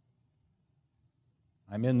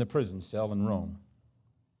 I'm in the prison cell in Rome.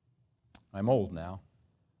 I'm old now.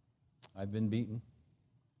 I've been beaten.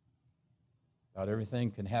 About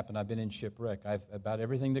everything can happen. I've been in shipwreck. About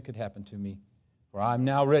everything that could happen to me. For I'm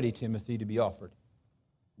now ready, Timothy, to be offered.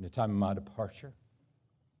 And the time of my departure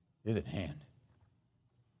is at hand.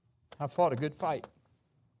 I fought a good fight.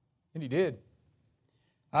 And he did.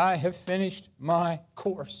 I have finished my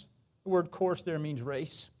course. The word course there means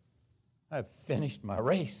race. I've finished my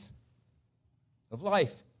race of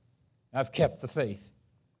life. I've kept the faith.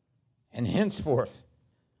 And henceforth,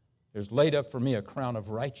 there's laid up for me a crown of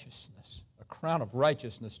righteousness. A crown of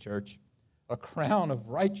righteousness, church. A crown of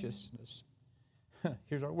righteousness.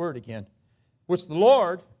 Here's our word again. Which the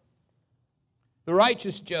Lord, the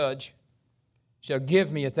righteous judge, shall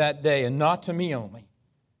give me at that day, and not to me only,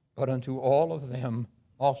 but unto all of them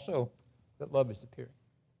also that love His appearing.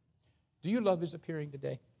 Do you love His appearing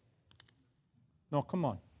today? No, come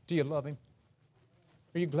on. Do you love Him?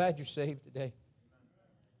 Are you glad you're saved today?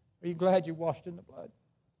 Are you glad you're washed in the blood?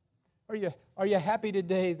 Are you happy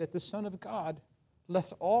today that the Son of God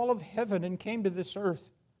left all of heaven and came to this earth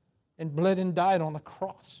and bled and died on a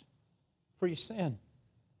cross for your sin?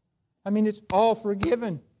 I mean, it's all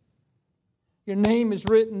forgiven. Your name is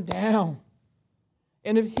written down.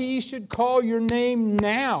 And if He should call your name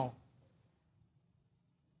now,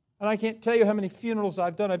 and I can't tell you how many funerals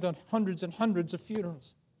I've done hundreds and hundreds of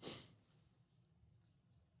funerals.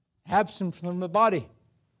 Absent from the body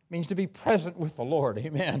means to be present with the Lord.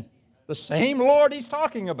 Amen. The same Lord He's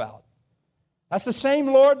talking about. That's the same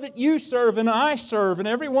Lord that you serve and I serve and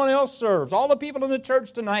everyone else serves. All the people in the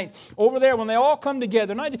church tonight, over there, when they all come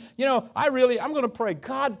together. And I'm going to pray,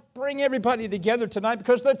 God, bring everybody together tonight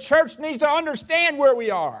because the church needs to understand where we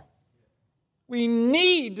are. We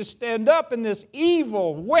need to stand up in this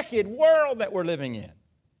evil, wicked world that we're living in.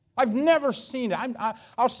 I've never seen it.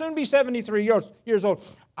 I'll soon be 73 years old.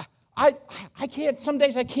 I can't, some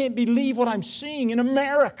days I can't believe what I'm seeing in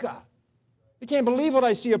America. I can't believe what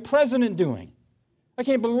I see a president doing. I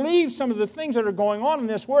can't believe some of the things that are going on in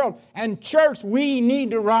this world. And church, we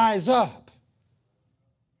need to rise up.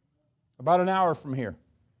 About an hour from here,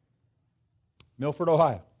 Milford,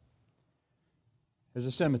 Ohio, there's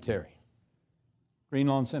a cemetery, Green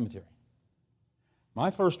Lawn Cemetery.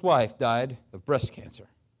 My first wife died of breast cancer.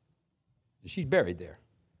 She's buried there.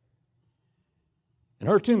 And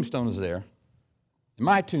her tombstone is there. And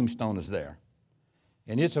my tombstone is there.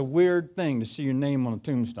 And it's a weird thing to see your name on a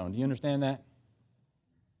tombstone. Do you understand that?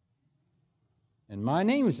 And my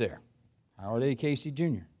name is there, Howard A. Casey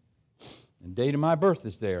Jr. And date of my birth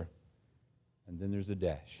is there. And then there's a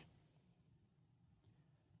dash.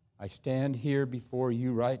 I stand here before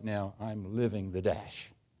you right now. I'm living the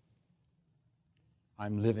dash.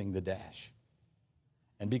 I'm living the dash.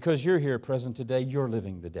 And because you're here present today, you're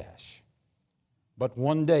living the dash. But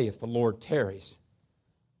one day, if the Lord tarries,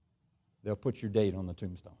 they'll put your date on the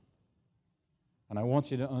tombstone. And I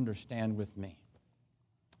want you to understand with me.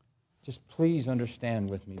 Just please understand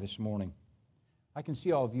with me this morning. I can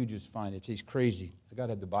see all of you just fine. He's crazy. I got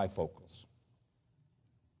to have the bifocals.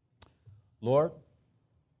 Lord,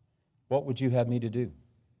 what would you have me to do?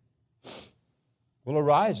 Well,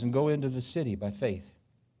 arise and go into the city by faith,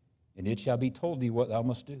 and it shall be told thee what thou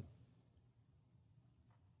must do.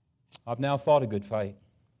 I've now fought a good fight.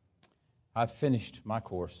 I've finished my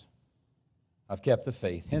course. I've kept the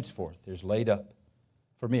faith. Henceforth there's laid up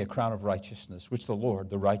for me a crown of righteousness, which the Lord,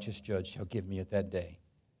 the righteous judge, shall give me at that day.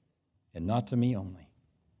 And not to me only,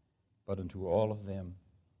 but unto all of them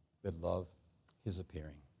that love his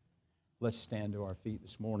appearing. Let's stand to our feet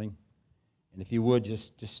this morning. And if you would,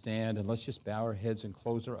 just stand and let's just bow our heads and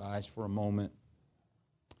close our eyes for a moment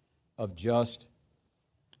of just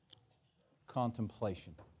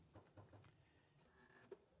contemplation.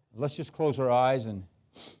 Let's just close our eyes and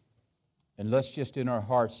let's just in our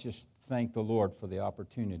hearts just thank the Lord for the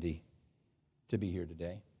opportunity to be here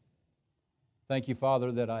today. Thank you,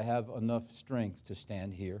 Father, that I have enough strength to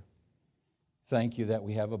stand here. Thank you that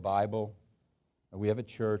we have a Bible, and we have a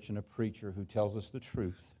church and a preacher who tells us the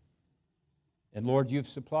truth. And Lord, you've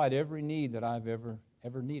supplied every need that I've ever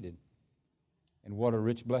needed. And what a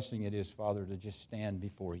rich blessing it is, Father, to just stand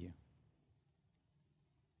before you.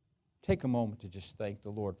 Take a moment to just thank the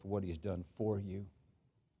Lord for what he's done for you.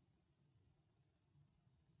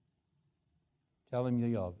 Tell him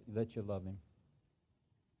that you love him.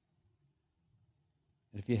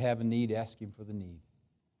 And if you have a need, ask him for the need.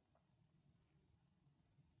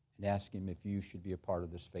 And ask him if you should be a part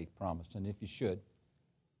of this faith promise. And if you should,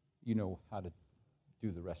 you know how to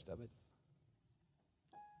do the rest of it.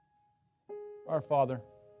 Our Father,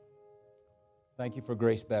 thank you for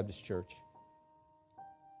Grace Baptist Church.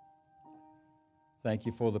 Thank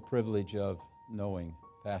you for the privilege of knowing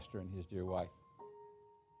Pastor and his dear wife.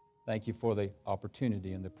 Thank you for the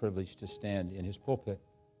opportunity and the privilege to stand in his pulpit.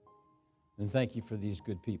 And thank you for these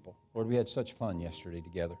good people. Lord, we had such fun yesterday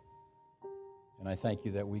together. And I thank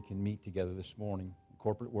you that we can meet together this morning in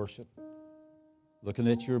corporate worship, looking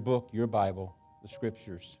at your book, your Bible, the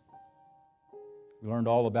Scriptures. We learned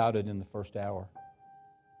all about it in the first hour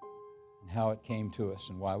and how it came to us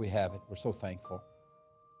and why we have it. We're so thankful.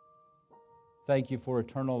 Thank you for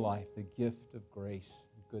eternal life, the gift of grace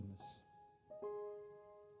and goodness.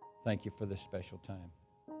 Thank you for this special time.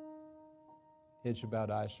 Heads are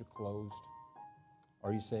bowed, eyes are closed.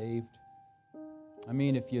 Are you saved? I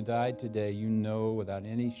mean, if you died today, you know without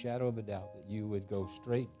any shadow of a doubt that you would go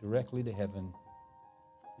straight, directly to heaven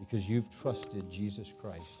because you've trusted Jesus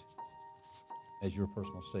Christ as your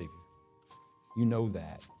personal Savior. You know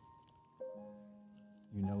that.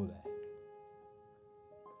 You know that.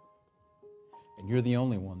 And you're the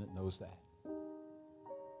only one that knows that.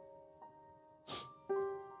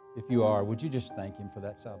 If you are, would you just thank him for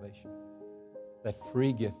that salvation? That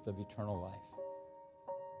free gift of eternal life.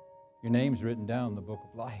 Your name's written down in the book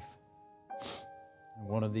of life. And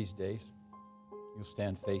one of these days, you'll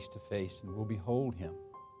stand face to face and we'll behold him.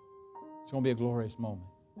 It's going to be a glorious moment.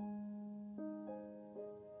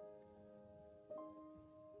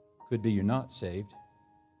 Could be you're not saved.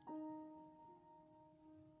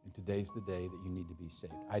 And today's the day that you need to be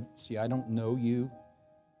saved. I don't know you.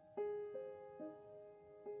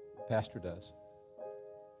 The pastor does.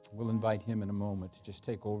 We'll invite him in a moment to just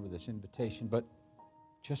take over this invitation. But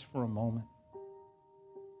just for a moment,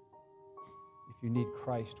 if you need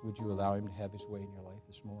Christ, would you allow him to have his way in your life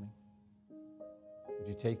this morning? Would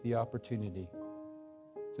you take the opportunity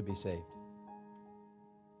to be saved?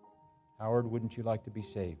 Howard, wouldn't you like to be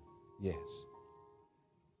saved? Yes.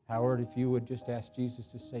 Howard, if you would just ask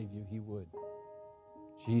Jesus to save you, he would.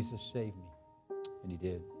 Jesus saved me. And he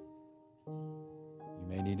did. You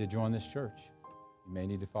may need to join this church. You may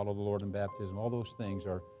need to follow the Lord in baptism. All those things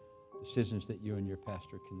are decisions that you and your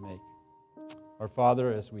pastor can make. Our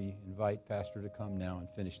Father, as we invite Pastor to come now and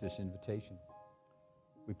finish this invitation,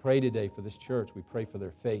 we pray today for this church. We pray for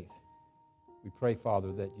their faith. We pray,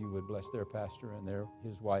 Father, that you would bless their pastor and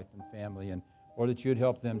his wife and family, and or that you would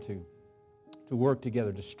help them to work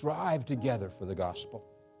together, to strive together for the gospel.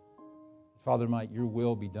 Father, might your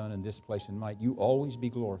will be done in this place, and might you always be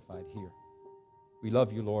glorified here. We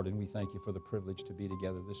love you, Lord, and we thank you for the privilege to be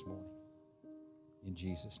together this morning. In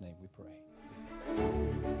Jesus' name we pray.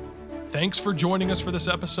 Thanks for joining us for this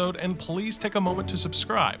episode, and please take a moment to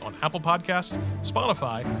subscribe on Apple Podcasts,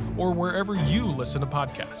 Spotify, or wherever you listen to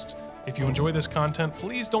podcasts. If you enjoy this content,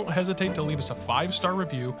 please don't hesitate to leave us a 5-star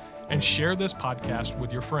review and share this podcast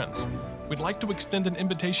with your friends. We'd like to extend an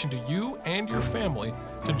invitation to you and your family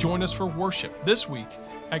to join us for worship this week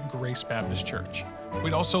at Grace Baptist Church.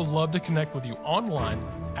 We'd also love to connect with you online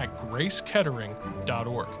at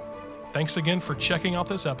gracekettering.org. Thanks again for checking out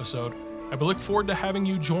this episode, and we look forward to having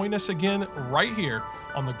you join us again right here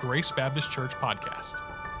on the Grace Baptist Church podcast.